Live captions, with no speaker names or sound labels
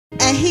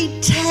he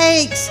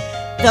takes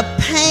the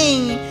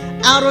pain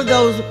out of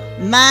those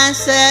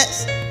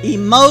mindsets,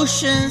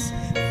 emotions,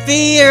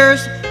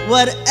 fears,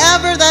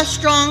 whatever that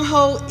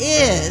stronghold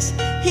is.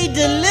 He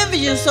delivers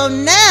you. So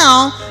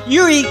now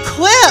you're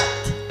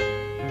equipped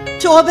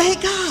to obey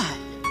God.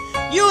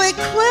 You're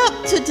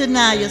equipped to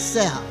deny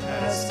yourself.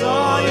 Cast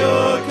all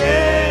your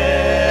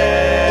cares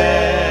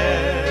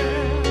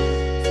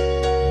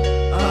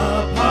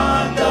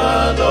upon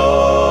the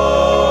Lord.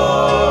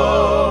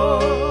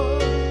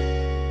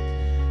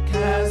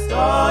 Cast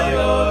all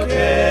your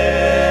cares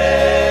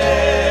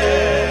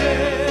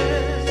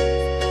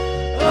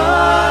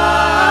upon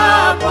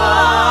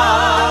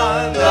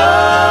the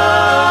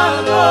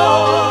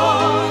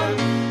Lord,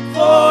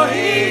 for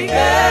He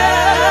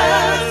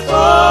cares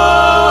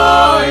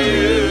for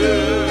you,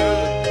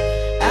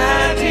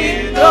 and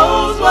He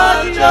knows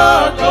what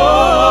you're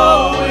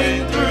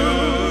going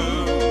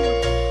through.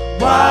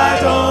 Why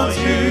don't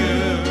you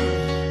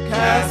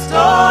cast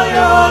all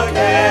your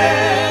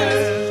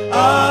cares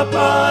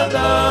upon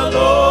the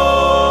Lord?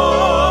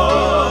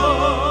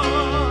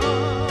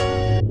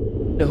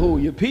 To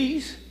hold your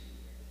peace,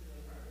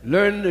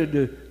 learn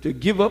to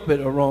give up at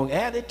a wrong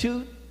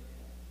attitude.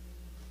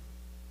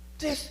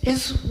 This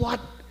is what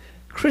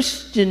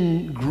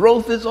Christian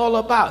growth is all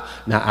about.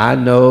 Now, I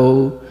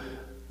know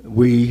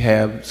we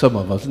have, some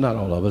of us, not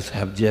all of us,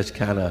 have just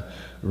kind of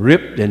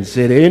ripped and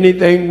said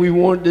anything we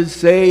wanted to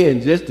say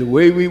and just the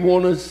way we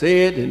want to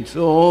say it and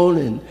so on.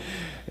 And,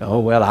 oh,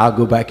 well, I'll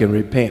go back and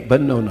repent.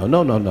 But no,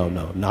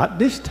 not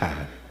this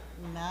time.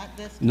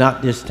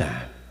 Not this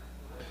time.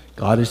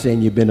 God is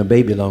saying you've been a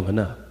baby long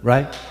enough,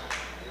 right?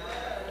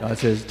 God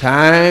says,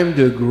 time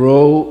to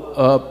grow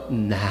up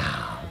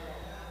now.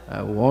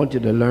 I want you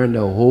to learn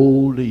to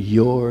hold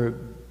your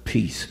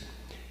peace.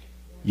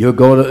 You're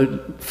going to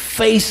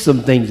face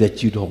some things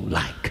that you don't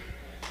like.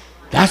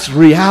 That's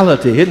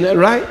reality, isn't that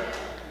right?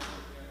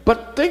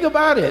 But think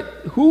about it.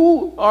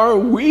 Who are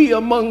we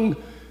among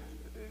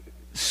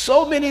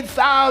so many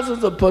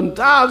thousands upon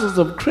thousands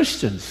of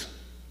Christians?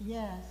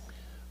 Yes.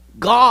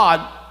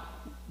 God,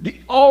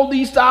 all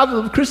these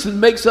thousands of Christians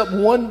makes up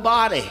one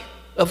body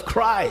of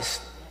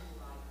Christ.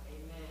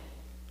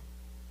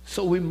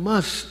 So we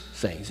must,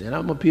 saints, and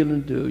I'm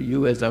appealing to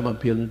you as I'm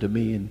appealing to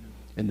me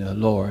and the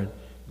Lord.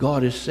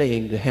 God is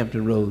saying to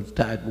Hampton Roads,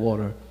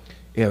 Tidewater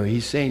area,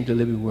 He's saying to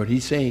Living Word,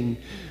 He's saying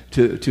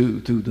to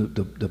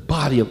the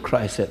body of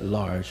Christ at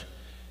large,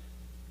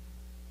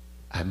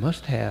 I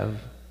must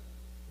have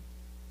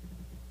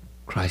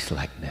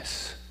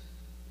Christ-likeness.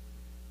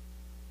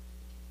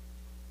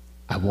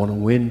 I want to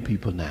win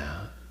people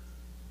now,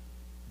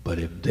 but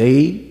if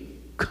they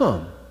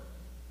come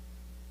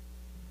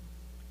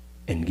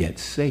and get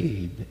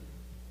saved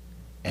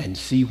and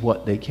see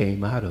what they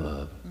came out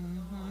of,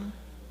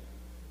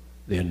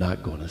 they're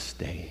not going to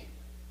stay.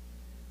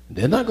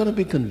 They're not going to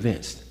be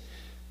convinced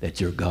that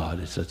your God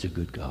is such a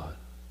good God.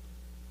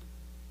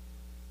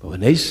 But when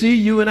they see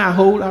you and I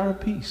hold our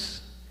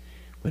peace,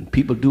 when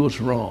people do us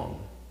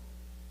wrong,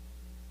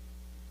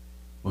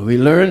 when we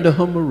learn the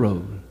humble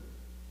road,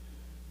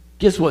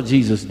 guess what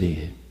Jesus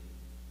did?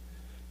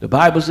 The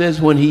Bible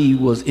says when he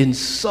was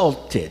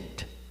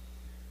insulted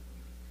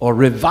or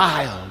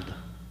reviled,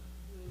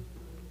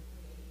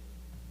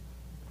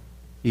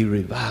 he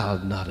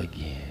reviled not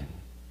again.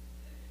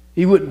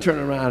 He wouldn't turn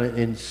around and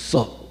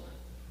insult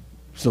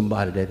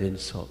somebody that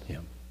insulted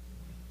him.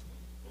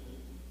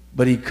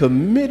 But he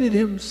committed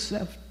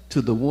himself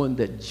to the one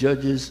that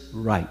judges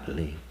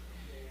rightly.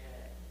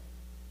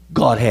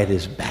 God had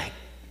his back,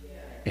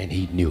 and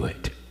he knew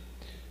it.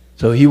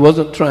 So he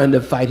wasn't trying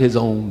to fight his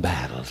own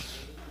battles.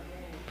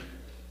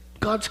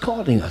 God's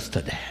calling us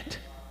to that.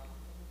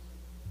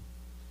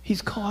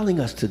 He's calling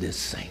us to this,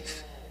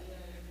 saints.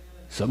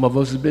 Some of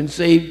us have been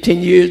saved 10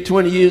 years,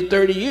 20 years,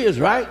 30 years,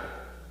 right?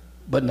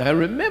 But now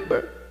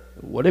remember,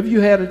 what if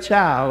you had a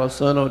child, a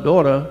son or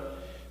daughter,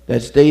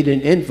 that stayed an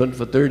infant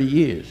for 30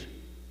 years?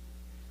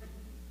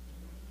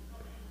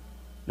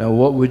 Now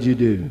what would you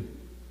do?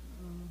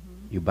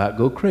 You about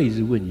go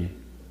crazy, wouldn't you?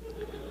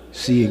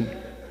 Seeing,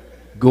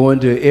 going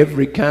to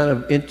every kind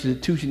of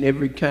institution,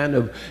 every kind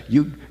of,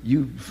 you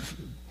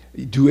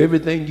do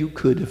everything you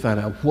could to find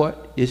out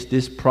what is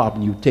this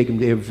problem. You take them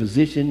to every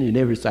physician and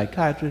every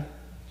psychiatrist.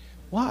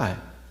 Why?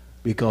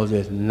 Because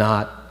it's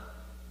not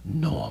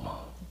normal.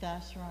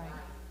 That's right.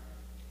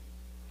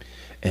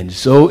 And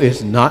so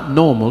it's not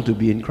normal to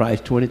be in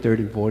Christ 20,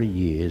 30, 40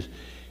 years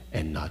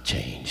and not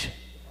change.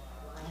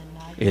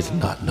 It's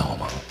not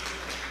normal.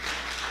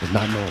 It's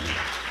not normal.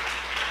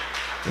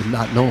 It's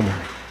not normal.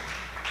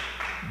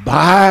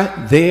 By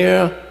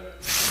their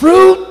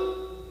fruit,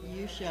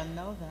 you shall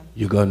know them.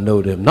 You're going to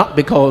know them. Not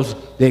because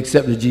they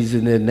accepted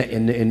Jesus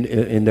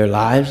in their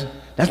lives.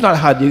 That's not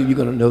how you're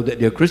going to know that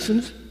they're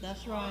Christians.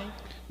 That's right.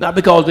 Not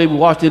because they were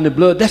washed in the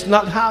blood. That's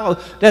not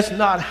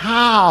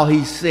how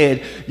he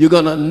said you're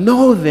going to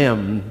know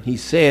them. He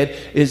said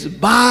it's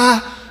by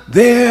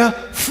their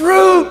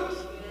fruit.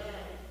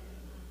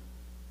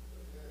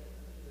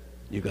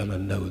 You're going to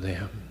know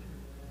them.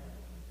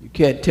 You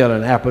can't tell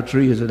an apple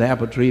tree is an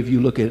apple tree if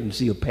you look at it and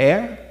see a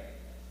pear.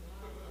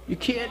 You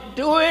can't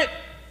do it,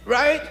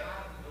 right?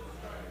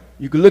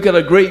 You can look at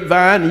a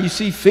grapevine and you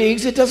see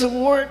figs. It doesn't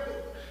work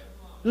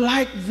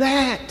like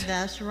that.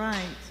 That's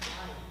right.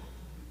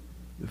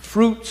 The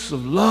fruits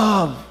of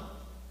love,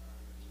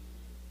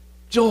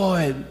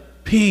 joy,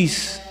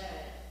 peace,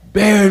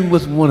 bearing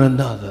with one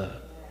another.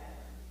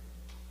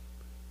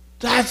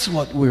 That's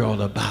what we're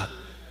all about.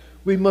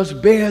 We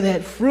must bear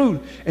that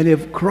fruit. And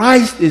if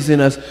Christ is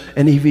in us,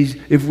 and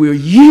if we're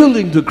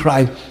yielding to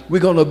Christ,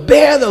 we're going to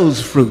bear those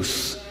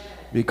fruits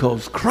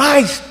because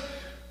Christ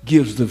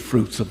gives the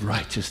fruits of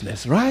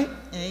righteousness, right?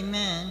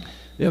 Amen.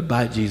 They're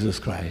by Jesus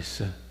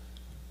Christ.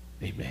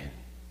 Amen.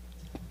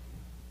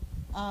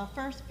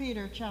 1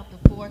 Peter chapter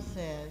 4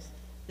 says,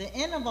 the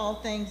end of all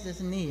things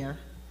is near.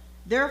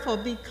 Therefore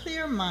be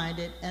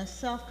clear-minded and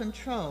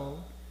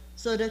self-controlled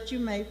so that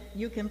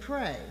you can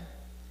pray.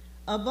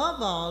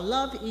 Above all,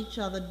 love each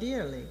other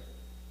dearly,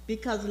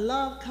 because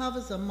love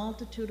covers a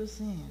multitude of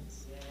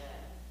sins.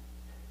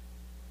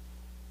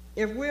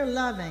 If we're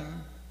loving,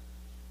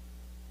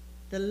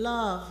 the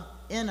love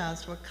in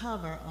us will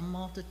cover a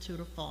multitude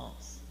of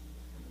faults,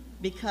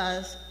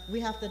 because we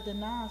have to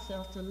deny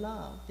ourselves to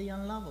love the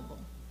unlovable.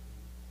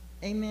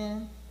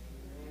 Amen.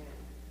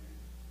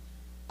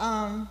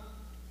 Offer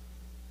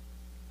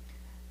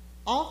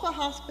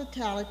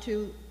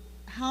hospitality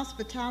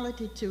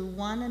to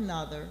one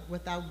another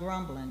without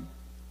grumbling.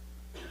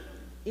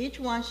 Each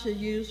one should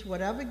use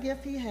whatever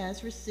gift he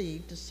has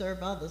received to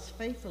serve others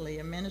faithfully,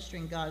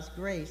 administering God's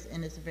grace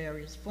in its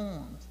various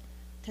forms.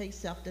 Take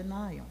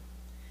self-denial.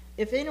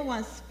 If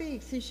anyone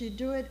speaks, he should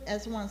do it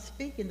as one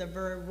speaking the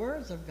very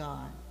words of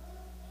God.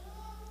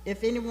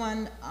 If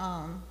anyone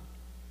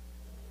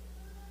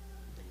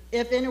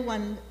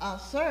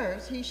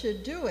serves, he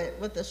should do it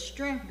with the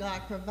strength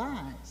God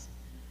provides,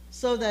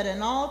 so that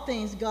in all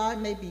things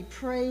God may be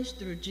praised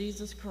through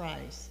Jesus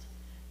Christ.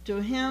 To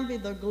him be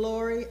the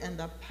glory and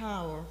the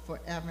power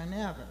forever and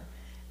ever.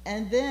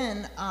 And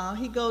then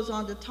he goes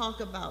on to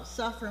talk about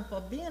suffering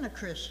for being a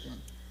Christian.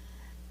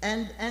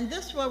 And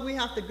this is where we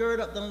have to gird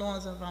up the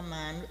loins of our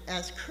mind.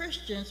 As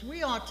Christians,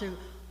 we ought to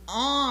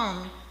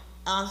arm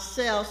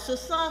ourselves to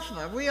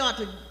suffer. We ought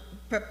to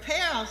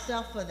prepare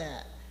ourselves for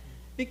that.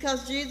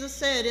 Because Jesus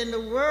said, in the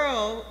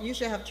world you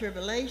shall have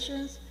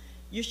tribulations,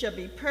 you shall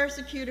be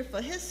persecuted for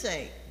his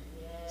sake.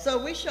 So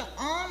we shall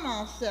arm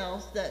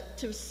ourselves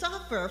to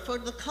suffer for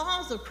the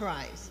cause of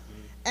Christ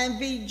and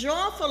be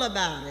joyful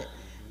about it.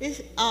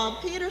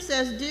 Peter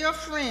says, dear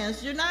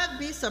friends, do not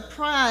be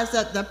surprised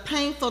at the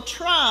painful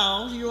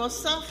trials you are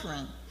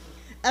suffering,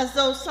 as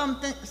though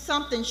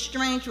something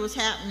strange was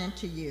happening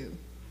to you.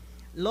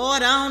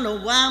 Lord, I don't know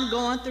why I'm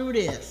going through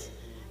this.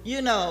 I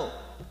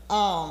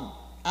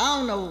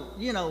don't know,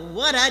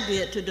 what I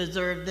did to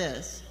deserve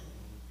this.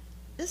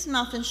 It's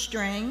nothing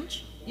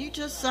strange. You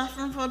just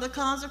suffering for the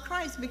cause of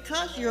Christ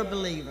because you're a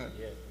believer.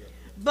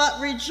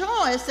 But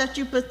rejoice that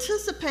you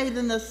participate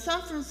in the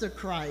sufferings of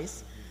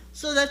Christ,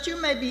 so that you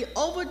may be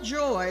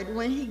overjoyed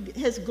when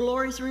his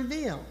glory is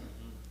revealed.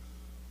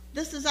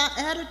 This is our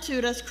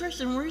attitude as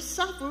Christians. When we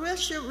suffer, we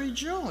should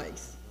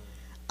rejoice.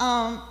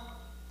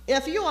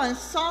 If you are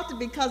insulted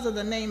because of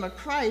the name of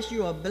Christ,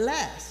 you are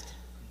blessed.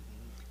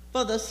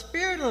 For the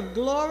Spirit of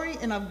glory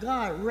and of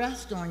God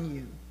rests on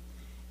you.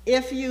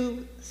 If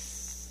you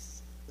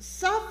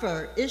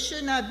suffer, it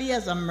should not be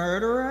as a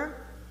murderer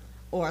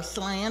or a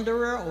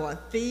slanderer or a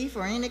thief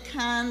or any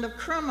kind of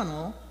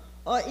criminal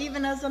or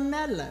even as a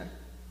meddler.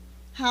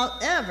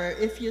 However,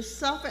 if you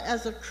suffer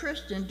as a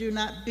Christian, do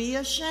not be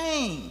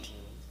ashamed,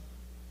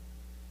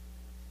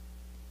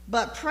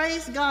 but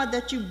praise God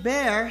that you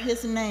bear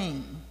his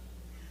name.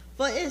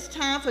 For it's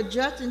time for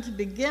judgment to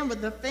begin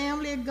with the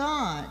family of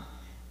God.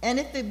 And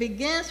if it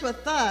begins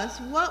with us,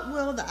 what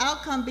will the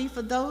outcome be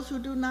for those who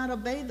do not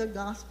obey the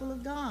gospel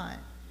of God?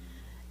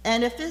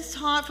 And if it's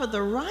hard for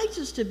the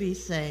righteous to be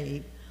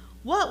saved,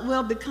 what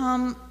will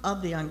become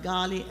of the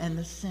ungodly and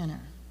the sinner?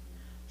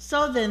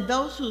 So then,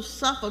 those who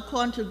suffer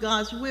according to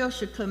God's will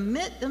should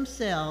commit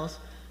themselves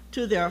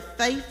to their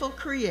faithful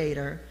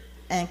Creator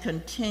and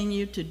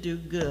continue to do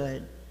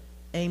good.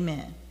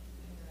 Amen.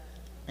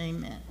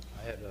 Amen.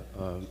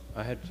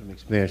 I had some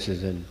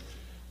experiences, and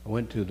I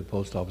went to the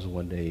post office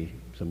one day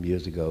some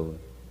years ago,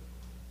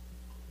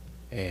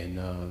 and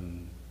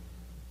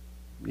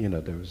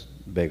there was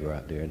a beggar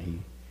out there, and he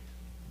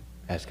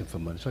asking for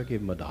money, so I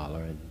gave him $1,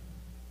 and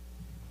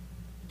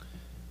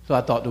so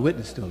I thought to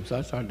witness to him. So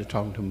I started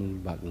talking to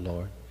him about the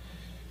Lord.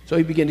 So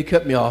he began to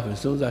cut me off, and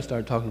as soon as I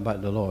started talking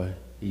about the Lord,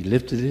 he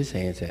lifted his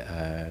hand and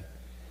said,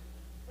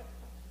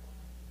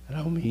 I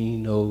don't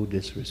mean no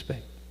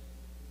disrespect.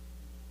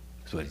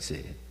 That's what he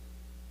said.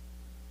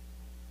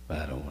 But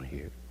I don't want to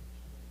hear it.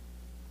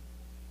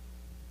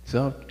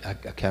 So I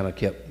kind of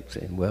kept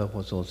saying, well,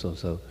 what's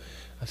so.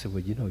 I said,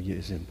 well,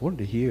 it's important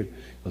to hear,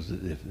 because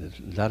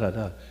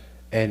da-da-da.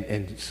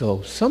 And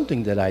so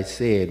something that I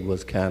said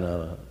was kind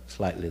of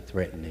slightly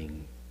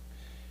threatening.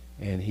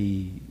 And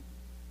he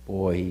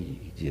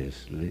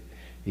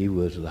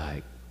was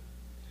like,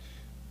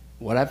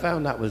 what I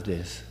found out was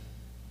this.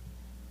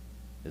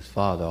 His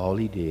father, all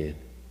he did,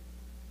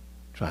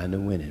 trying to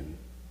win him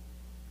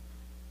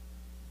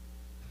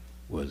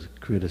was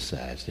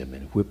criticized him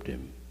and whipped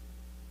him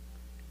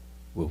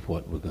with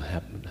what was going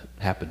to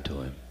happen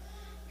to him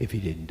if he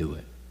didn't do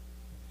it.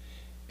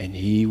 And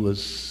he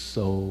was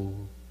so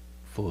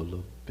full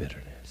of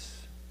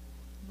bitterness.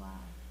 Wow.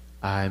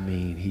 I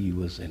mean, he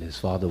was, and his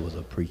father was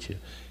a preacher.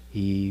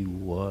 He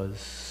was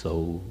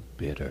so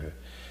bitter.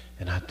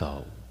 And I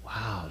thought,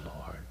 wow,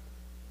 Lord,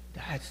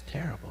 that's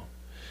terrible.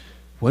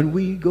 When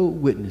we go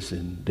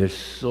witnessing, there's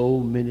so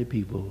many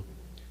people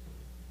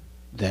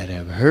that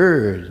have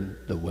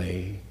heard the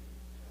way,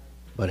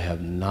 but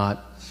have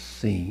not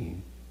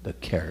seen the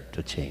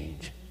character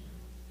change.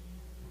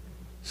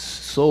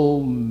 So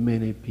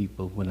many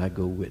people when I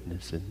go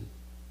witnessing.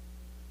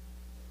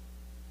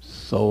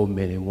 So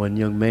many. One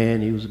young man,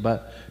 he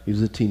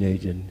was a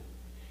teenager, and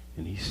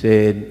he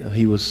said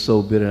he was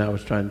so bitter, and I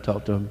was trying to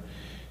talk to him,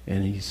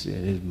 and he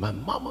said, my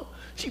mama,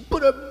 she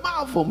put her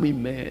mouth on me,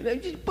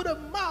 man. She put her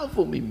mouth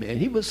on me, man.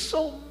 He was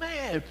so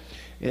mad.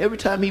 And every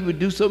time he would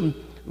do something,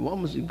 the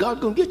woman said, God's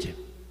going to get you.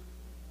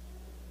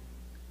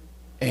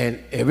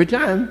 And every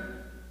time,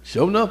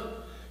 sure enough,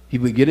 he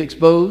would get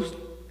exposed.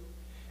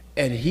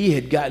 And he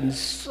had gotten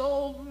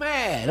so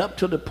mad up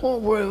to the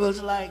point where it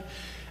was like,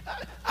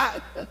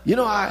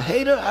 I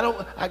hate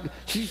her.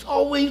 She's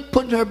always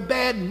putting her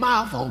bad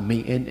mouth on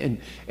me,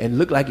 and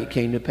looked like it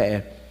came to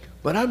pass.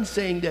 But I'm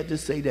saying that to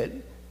say that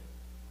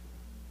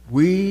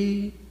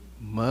we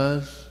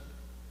must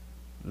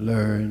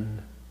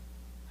learn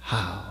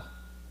how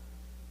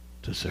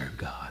to serve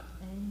God.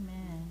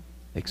 Amen.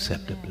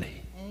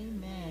 Acceptably.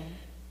 Amen.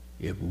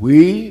 If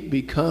we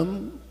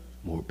become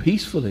more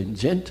peaceful and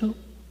gentle,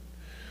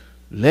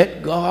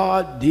 let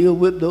God deal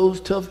with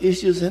those tough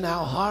issues in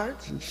our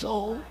hearts and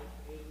soul,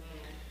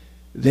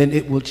 then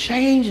it will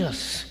change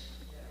us.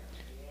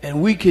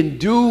 And we can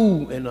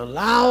do and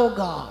allow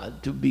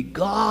God to be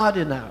God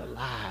in our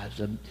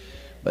lives.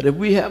 But if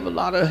we have a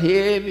lot of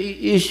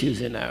heavy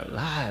issues in our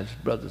lives,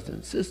 brothers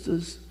and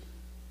sisters,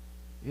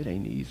 it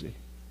ain't easy.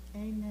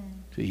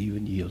 Amen. To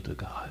even yield to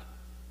God.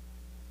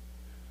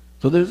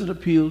 So there's an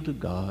appeal to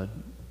God,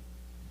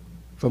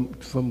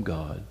 from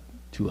God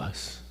to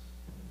us.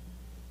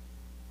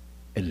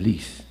 At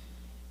least,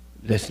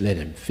 let's let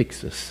him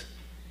fix us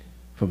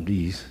from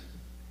these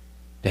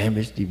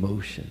damaged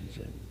emotions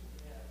and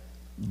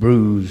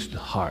bruised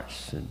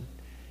hearts and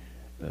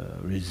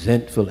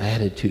resentful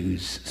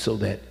attitudes, so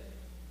that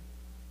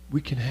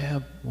we can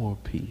have more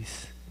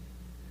peace,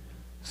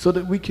 so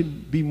that we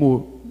can be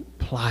more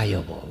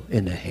pliable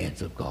in the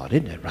hands of God.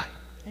 Isn't that right?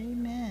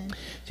 Amen.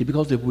 See,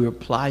 because if we're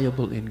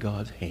pliable in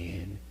God's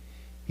hand,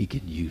 he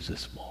can use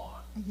us more.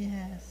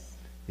 Yes.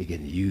 He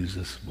can use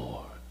us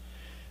more.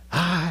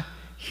 I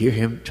hear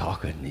him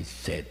talking. He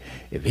said,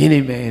 if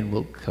any man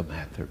will come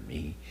after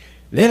me,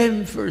 let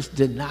him first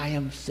deny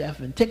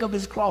himself and take up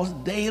his cross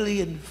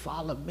daily and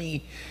follow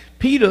me.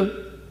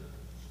 Peter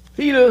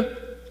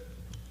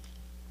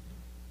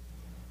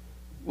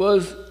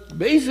was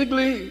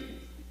basically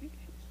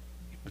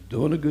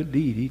doing a good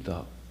deed, he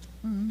thought.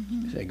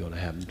 Mm-hmm. This ain't going to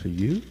happen to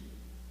you.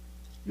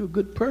 You're a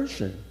good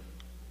person.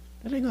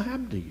 That ain't going to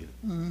happen to you.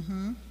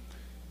 Mm-hmm.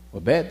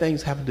 Well, bad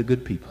things happen to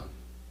good people.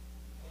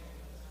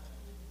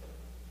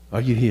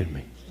 Are you hearing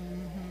me?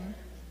 Mm-hmm.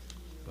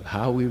 But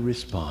how we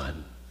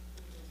respond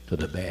to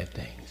the bad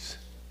things.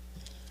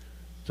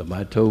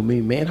 Somebody told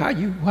me, man,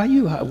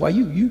 why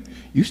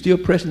you still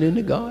pressing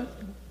into God?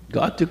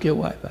 God took your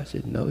wife. I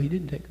said, no, he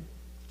didn't take her.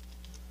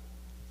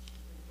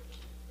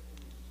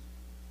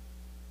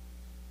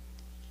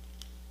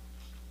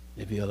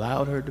 If he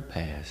allowed her to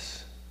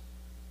pass,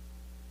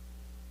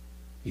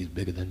 he's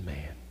bigger than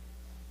man.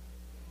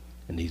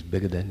 And he's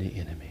bigger than the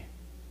enemy.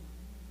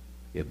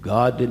 If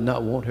God did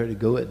not want her to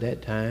go at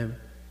that time,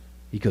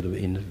 he could have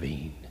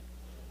intervened.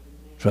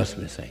 Trust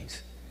me,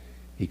 saints.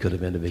 He could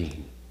have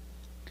intervened.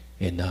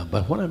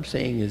 But what I'm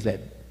saying is that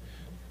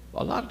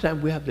a lot of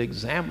times we have to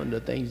examine the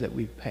things that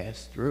we've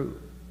passed through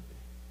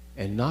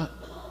and not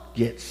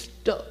get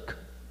stuck.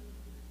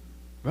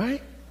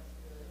 Right?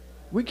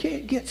 We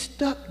can't get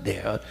stuck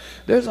there.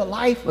 There's a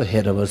life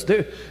ahead of us.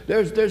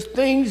 There's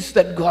things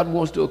that God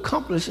wants to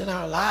accomplish in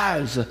our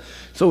lives.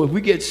 So if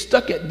we get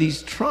stuck at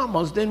these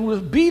traumas, then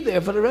we'll be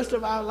there for the rest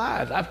of our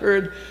lives. I've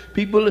heard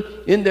people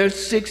in their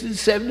 60s,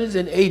 70s,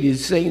 and 80s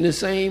sing the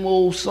same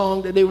old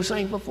song that they were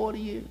singing for 40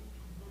 years.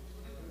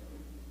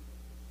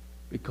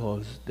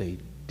 Because they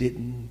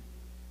didn't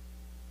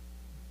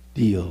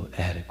deal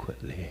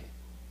adequately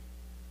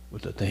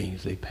with the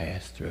things they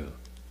passed through.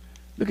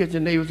 Look at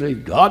your neighbor and say,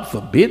 God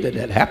forbid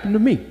that happened to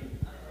me.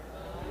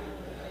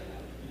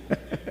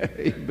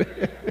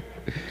 Amen.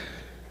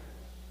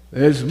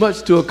 There's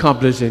much to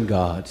accomplish in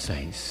God,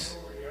 saints.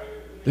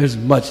 There's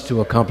much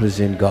to accomplish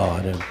in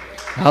God. And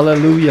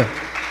hallelujah.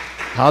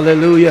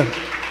 Hallelujah.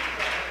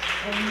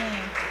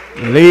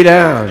 Amen. Lay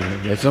down.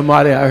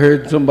 I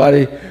heard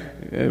somebody,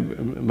 a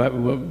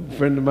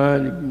friend of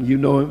mine, you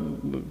know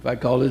him, if I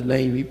call his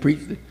name, he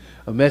preached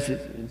a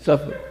message and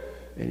suffered.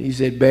 And he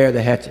said, bear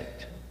the hatchet.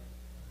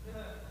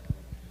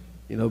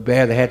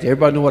 Bear the hatchet.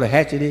 Everybody know what a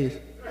hatchet is?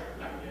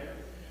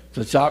 It's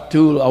a sharp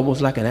tool,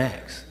 almost like an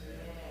axe.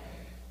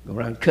 Go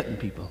around cutting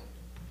people.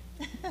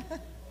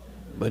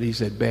 But he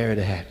said, bury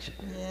the hatchet.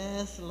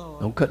 Yes,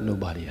 Lord. Don't cut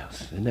nobody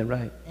else. Isn't that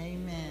right?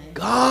 Amen.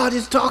 God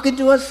is talking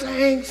to us,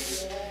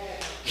 saints.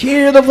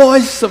 Hear the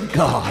voice of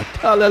God.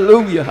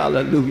 Hallelujah,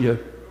 hallelujah.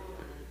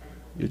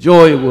 Your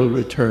joy will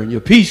return.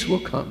 Your peace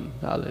will come.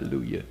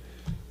 Hallelujah.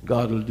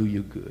 God will do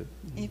you good.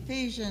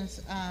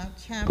 Ephesians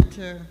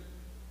chapter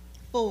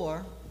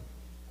 4,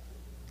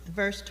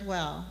 verse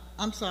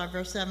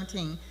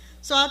 17.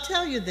 So I'll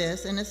tell you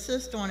this and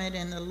insist on it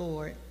in the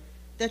Lord,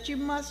 that you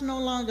must no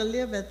longer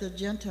live as the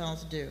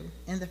Gentiles do,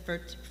 in the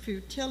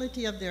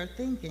futility of their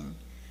thinking.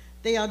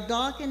 They are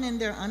darkened in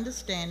their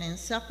understanding,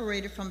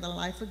 separated from the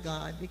life of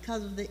God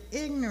because of the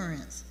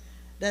ignorance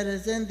that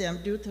is in them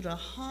due to the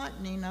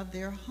hardening of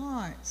their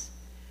hearts.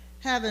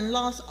 Having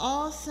lost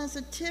all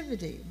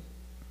sensitivity,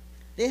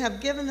 they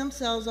have given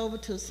themselves over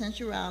to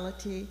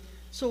sensuality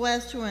so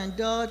as to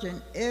indulge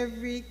in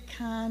every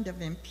kind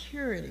of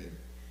impurity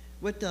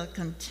with a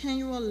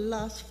continual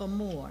lust for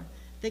more.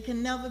 They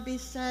can never be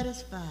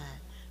satisfied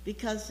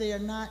because they are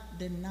not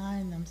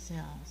denying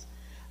themselves.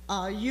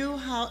 You,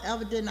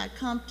 however, did not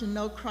come to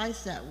know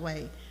Christ that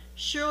way.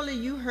 Surely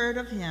you heard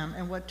of him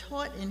and were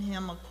taught in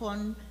him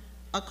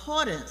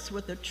accordance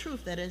with the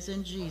truth that is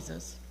in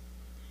Jesus.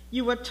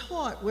 You were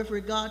taught with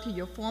regard to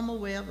your former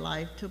way of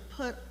life to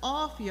put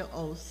off your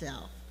old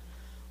self,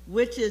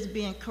 which is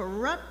being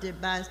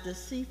corrupted by its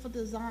deceitful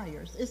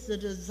desires. It's the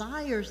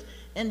desires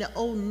in the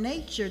old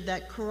nature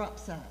that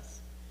corrupts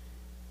us.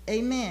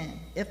 Amen.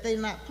 If they're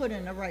not put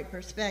in the right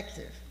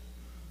perspective.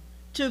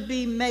 To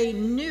be made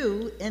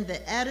new in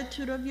the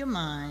attitude of your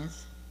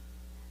minds,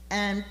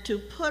 and to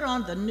put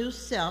on the new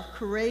self,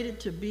 created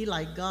to be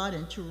like God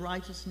in true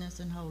righteousness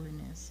and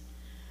holiness.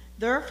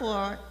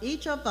 Therefore,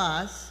 each of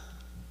us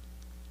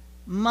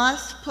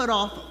must put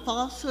off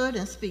falsehood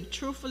and speak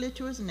truthfully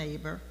to his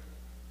neighbor,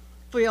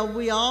 for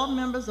we are all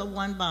members of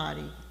one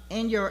body.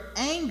 In your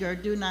anger,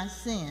 do not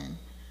sin.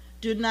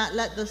 Do not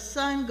let the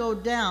sun go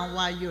down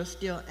while you're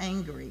still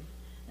angry.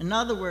 In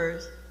other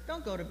words,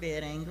 don't go to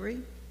bed angry.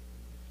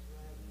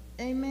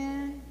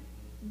 Amen.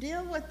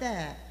 Deal with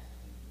that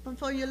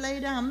before you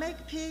lay down.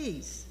 Make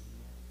peace.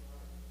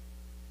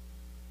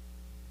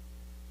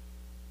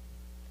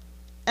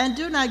 And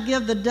do not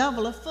give the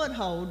devil a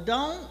foothold.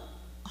 Don't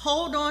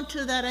hold on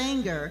to that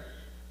anger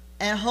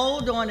and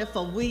hold on it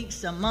for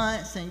weeks and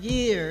months and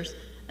years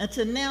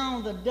until now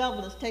the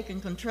devil is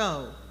taking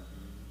control.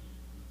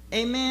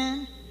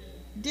 Amen.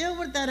 Deal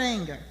with that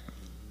anger.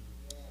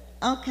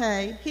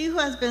 Okay. He who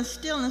has been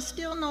still and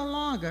still no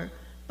longer,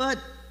 but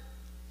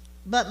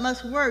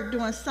must work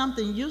doing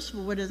something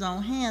useful with his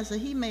own hands, so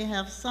he may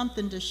have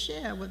something to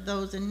share with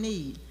those in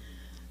need.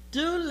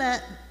 Do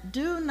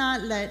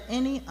not let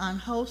any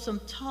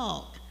unwholesome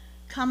talk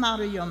come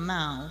out of your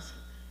mouths,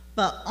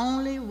 but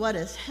only what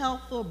is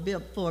helpful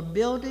for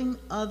building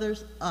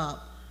others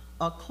up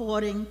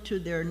according to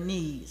their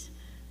needs,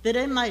 that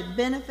it might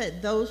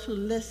benefit those who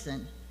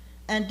listen.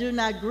 And do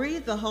not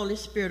grieve the Holy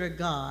Spirit of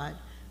God,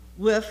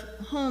 with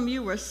whom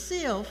you were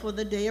sealed for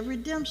the day of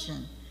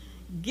redemption.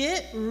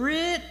 Get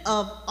rid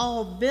of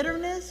all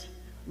bitterness,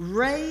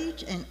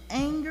 rage, and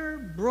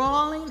anger,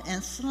 brawling,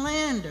 and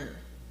slander,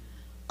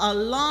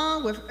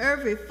 along with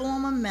every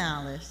form of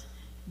malice.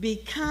 Be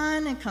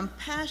kind and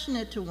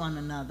compassionate to one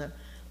another,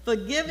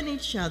 forgiving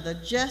each other,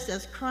 just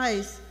as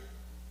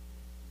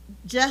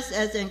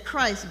in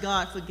Christ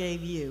God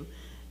forgave you.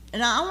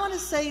 And I want to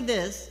say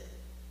this.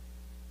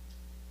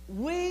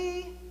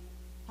 We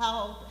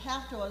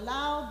have to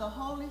allow the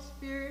Holy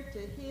Spirit to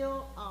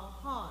heal our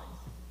hearts.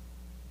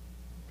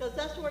 Because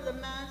that's where the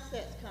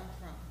mindsets come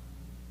from.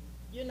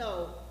 You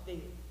know, the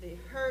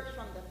hurts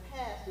from the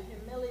past, the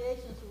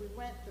humiliations we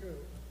went through.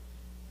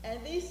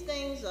 And these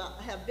things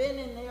have been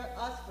in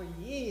us for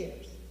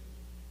years.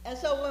 And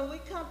so when we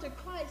come to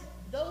Christ,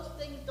 those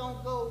things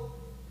don't go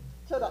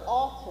to the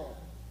altar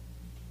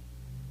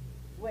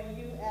when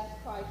you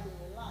ask Christ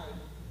in your life.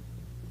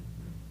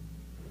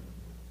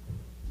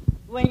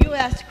 When you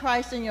ask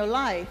Christ in your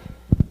life,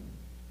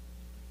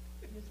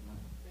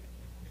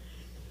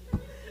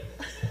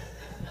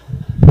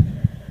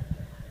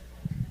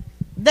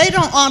 they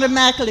don't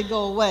automatically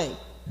go away.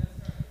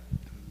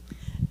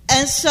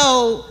 And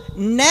so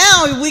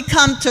now we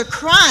come to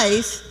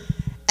Christ,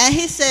 and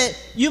he said,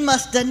 you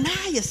must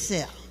deny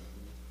yourself.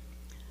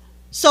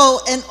 So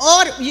in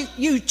order,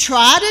 you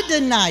try to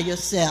deny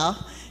yourself,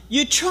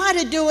 you try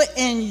to do it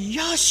in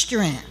your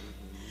strength.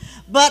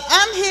 But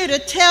I'm here to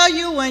tell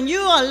you, when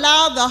you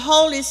allow the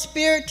Holy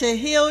Spirit to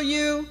heal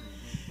you,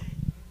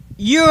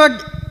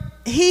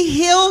 he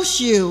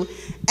heals you,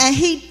 and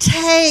he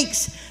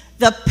takes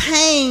the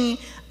pain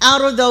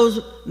out of those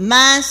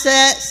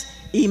mindsets,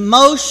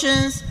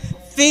 emotions,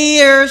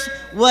 fears,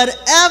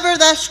 whatever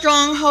that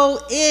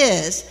stronghold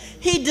is.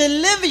 He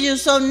delivers you,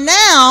 so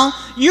now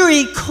you're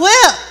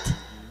equipped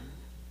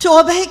to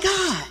obey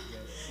God.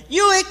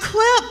 You're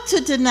equipped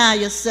to deny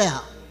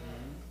yourself.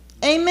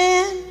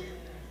 Amen.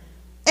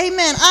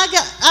 Amen.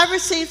 I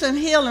received some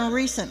healing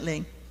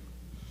recently,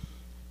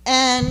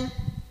 and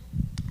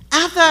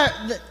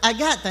after I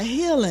got the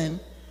healing,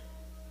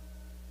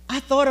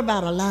 I thought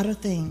about a lot of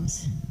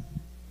things.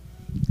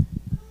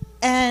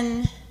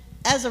 And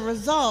as a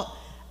result,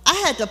 I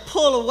had to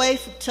pull away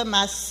to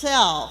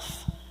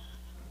myself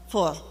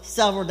for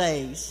several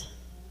days.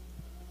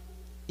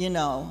 You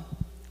know,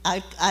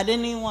 I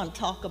didn't even want to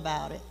talk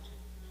about it.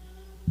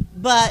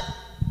 But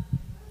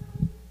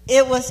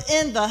it was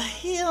in the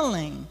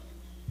healing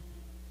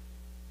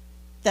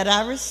that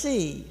I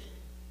received.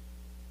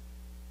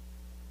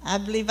 I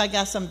believe I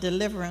got some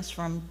deliverance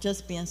from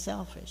just being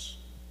selfish.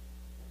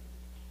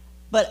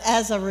 But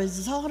as a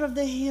result of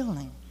the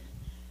healing,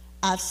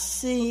 I'm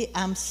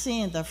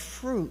seeing the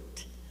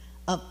fruit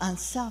of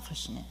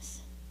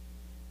unselfishness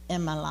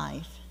in my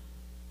life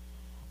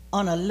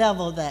on a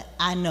level that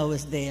I know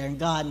is there and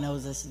God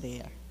knows it's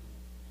there.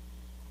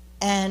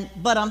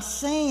 But I'm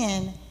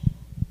saying,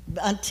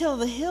 until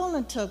the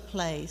healing took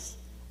place,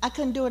 I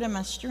couldn't do it in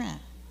my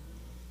strength.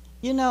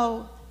 You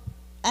know,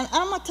 and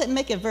I'm going to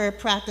make it very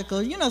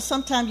practical. You know,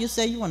 sometimes you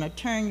say you want to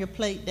turn your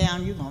plate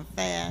down, you're going to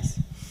fast.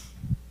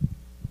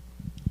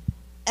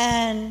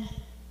 And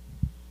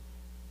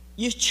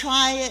you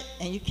try it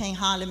and you can't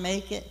hardly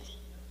make it.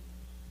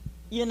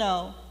 You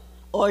know,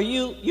 or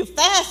you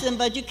fasting,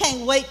 but you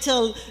can't wait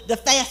till the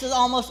fast is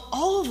almost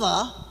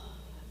over.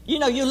 You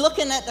know, you're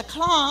looking at the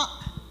clock.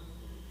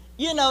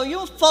 You know,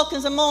 you're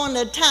focusing more on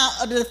the time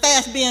of the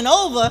fast being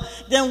over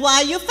than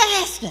while you're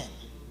fasting.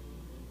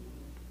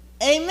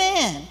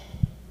 Amen.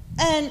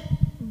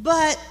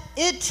 But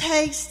it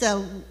takes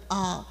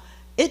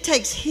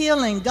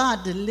healing,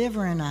 God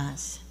delivering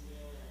us,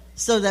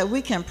 so that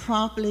we can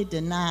promptly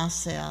deny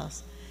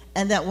ourselves,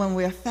 and that when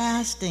we are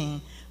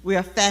fasting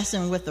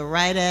with the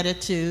right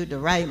attitude, the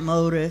right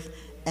motive,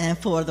 and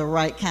for the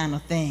right kind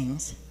of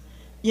things.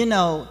 You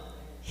know,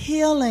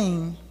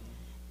 healing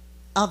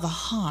of the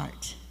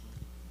heart,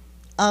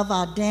 of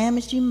our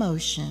damaged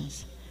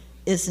emotions,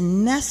 is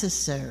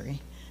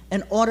necessary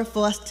in order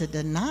for us to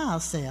deny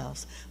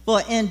ourselves.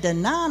 For in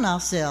denying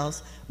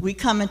ourselves, we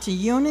come into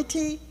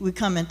unity, we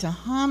come into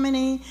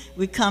harmony,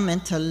 we come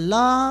into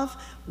love,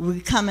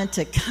 we come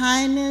into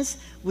kindness,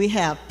 we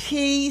have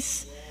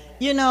peace.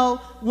 You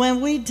know, when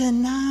we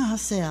deny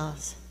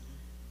ourselves,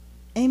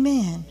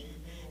 amen,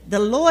 the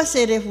Lord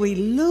said if we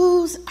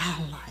lose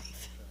our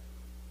life,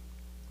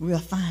 we'll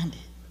find it.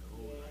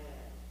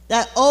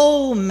 That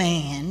old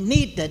man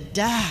need to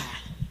die.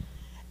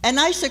 And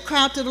I used to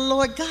cry out to the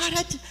Lord,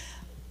 God,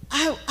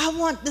 I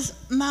want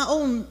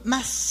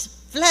my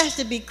flesh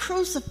to be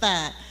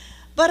crucified.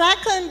 But I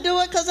couldn't do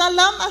it because I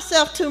love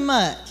myself too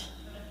much.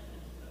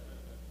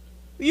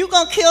 You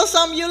gonna kill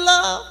something you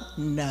love?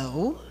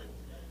 No.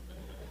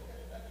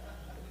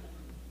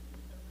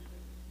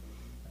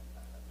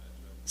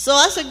 So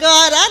I said,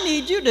 God, I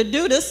need you to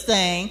do this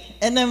thing.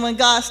 And then when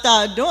God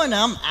started doing it,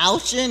 I'm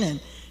ouching and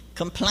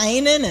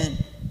complaining.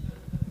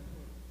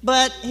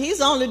 But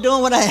he's only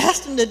doing what I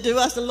asked him to do.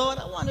 I said, Lord,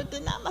 I want to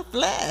deny my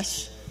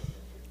flesh.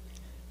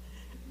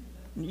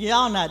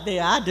 Y'all not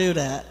there. I do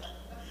that.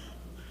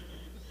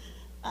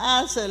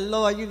 I said,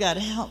 Lord, you got to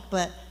help.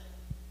 But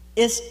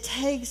it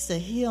takes the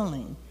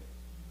healing.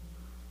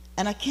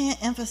 And I can't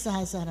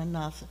emphasize that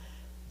enough.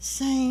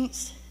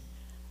 Saints,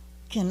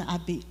 can I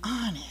be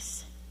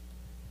honest?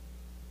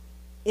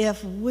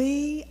 If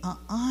we are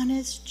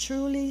honest,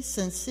 truly,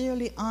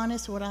 sincerely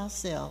honest with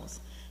ourselves,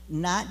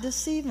 not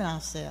deceiving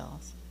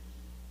ourselves,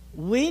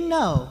 we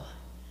know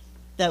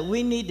that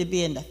we need to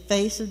be in the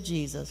face of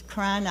Jesus,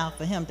 crying out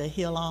for him to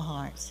heal our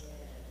hearts,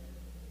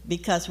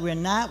 because we're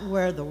not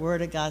where the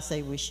Word of God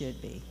say we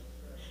should be.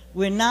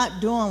 We're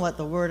not doing what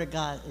the Word of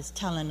God is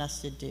telling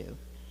us to do.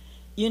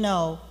 You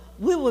know,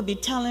 we would be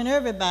telling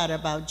everybody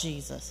about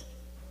Jesus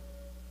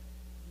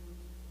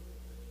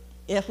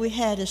if we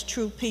had his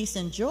true peace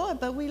and joy,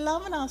 but we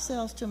loving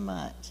ourselves too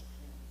much.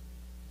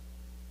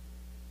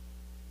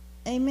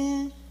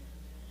 Amen.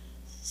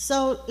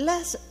 So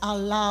let's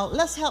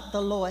help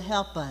the Lord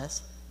help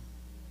us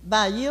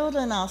by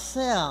yielding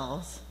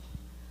ourselves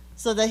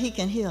so that he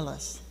can heal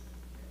us.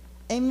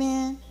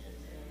 Amen.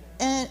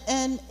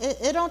 And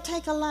it don't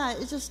take a lot.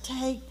 It just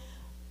takes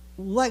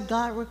what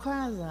God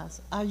requires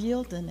us, our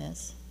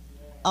yieldingness,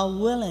 our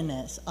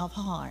willingness of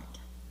heart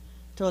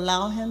to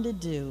allow him to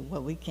do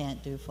what we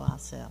can't do for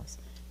ourselves.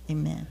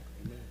 Amen.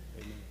 Amen.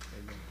 Amen.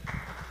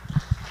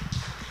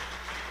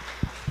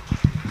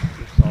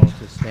 Let's all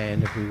to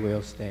stand, if we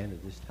will, stand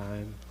at this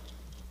time.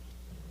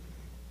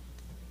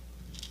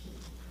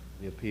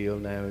 The appeal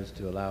now is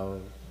to allow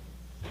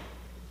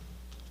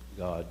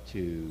God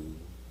to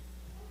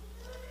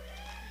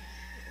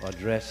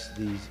address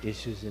these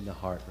issues in the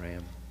heart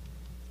realm.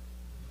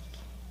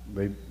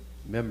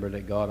 Remember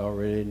that God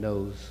already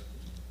knows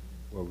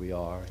where we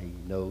are. He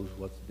knows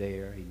what's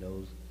there. He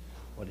knows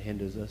what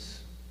hinders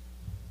us.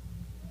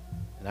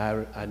 And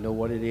I know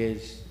what it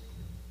is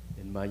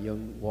in my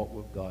young walk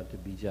with God to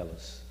be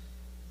jealous.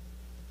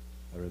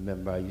 I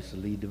remember I used to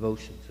lead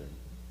devotions, and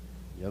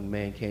a young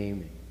man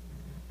came,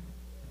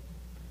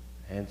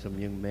 a handsome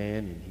young man,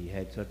 and he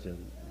had such a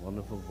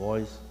wonderful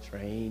voice,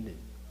 trained,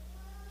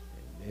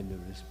 and and the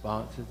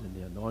responses and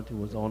the anointing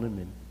was on him,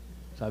 and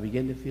so I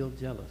began to feel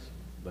jealous.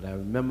 But I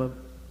remember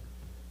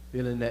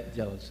feeling that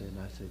jealousy, and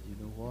I said, you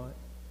know what?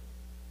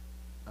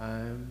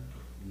 I'm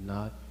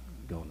not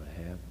going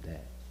to have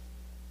that.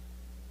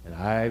 And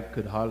I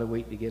could hardly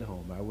wait to get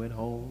home. I went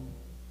home,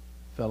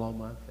 fell on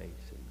my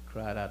face, and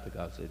cried out to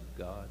God, said,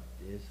 God,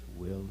 this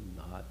will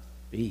not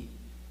be.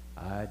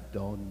 I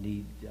don't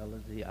need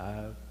jealousy.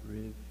 I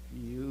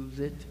refuse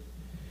it.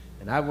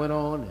 And I went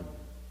on,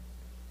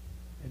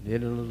 and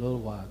then in a little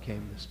while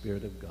came the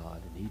Spirit of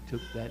God, and he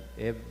took that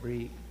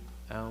every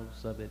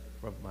ounce of it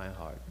from my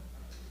heart.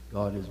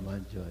 God is my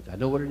judge. I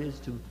know what it is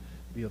to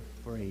be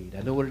afraid.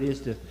 I know what it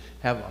is to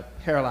have a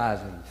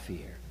paralyzing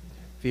fear.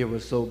 Fear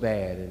was so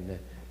bad, and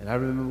I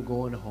remember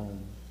going home,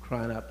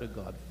 crying out to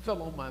God,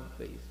 fell on my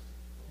face,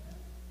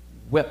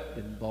 wept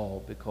and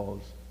bawled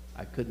because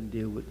I couldn't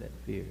deal with that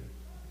fear.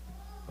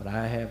 But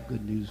I have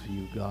good news for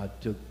you. God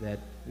took that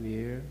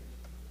fear.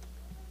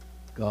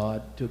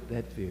 God took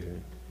that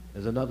fear.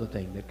 There's another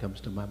thing that comes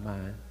to my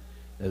mind.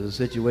 There's a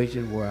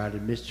situation where I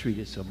had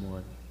mistreated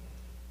someone,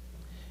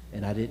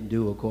 and I didn't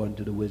do according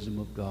to the wisdom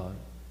of God.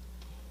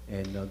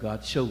 And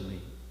God showed me.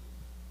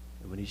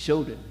 And when he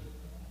showed it me,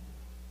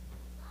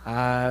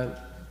 I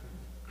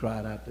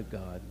cried out to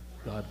God,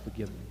 God,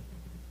 forgive me.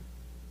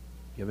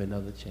 Give me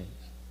another chance.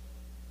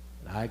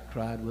 And I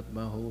cried with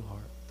my whole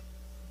heart.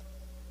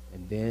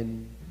 And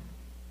then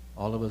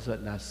all of a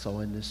sudden I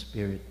saw in the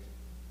spirit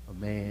a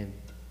man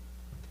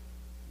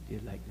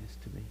did like this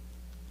to me.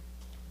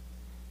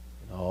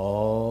 And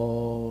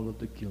all of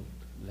the guilt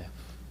left.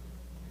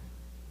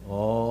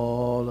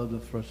 All of the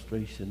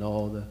frustration,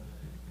 all the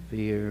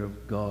fear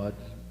of God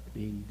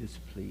being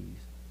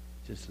displeased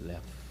just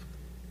left.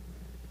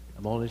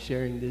 I'm only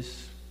sharing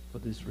this for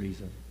this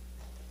reason.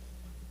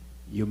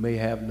 You may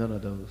have none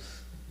of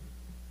those.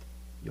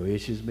 Your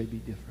issues may be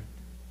different.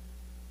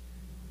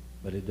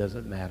 But it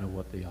doesn't matter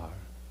what they are.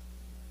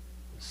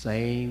 The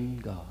same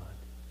God,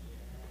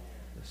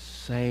 the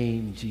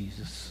same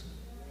Jesus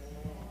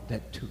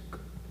that took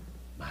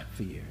my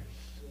fears.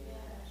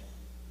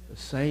 The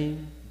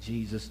same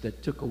Jesus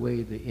that took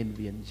away the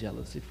envy and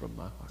jealousy from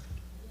my heart.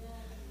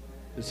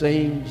 The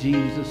same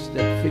Jesus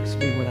that fixed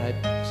me when I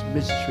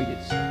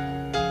mistreated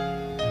someone.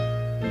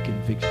 He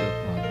can fix your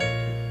problem too.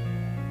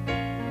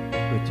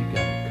 But you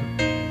gotta come.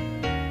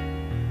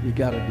 You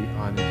gotta be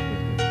honest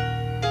with him.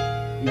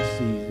 He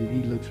sees it.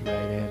 He looks right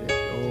at it.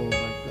 Oh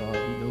my God,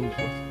 he knows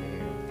what's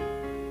there.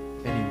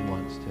 And he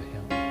wants to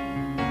help.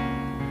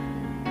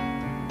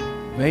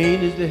 Vain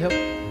is the help.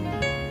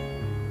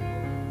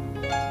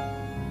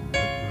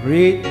 But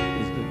great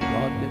is the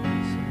God that we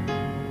serve.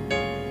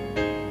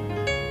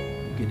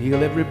 He can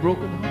heal every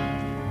broken heart.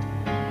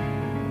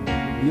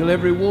 Heal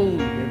every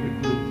wound,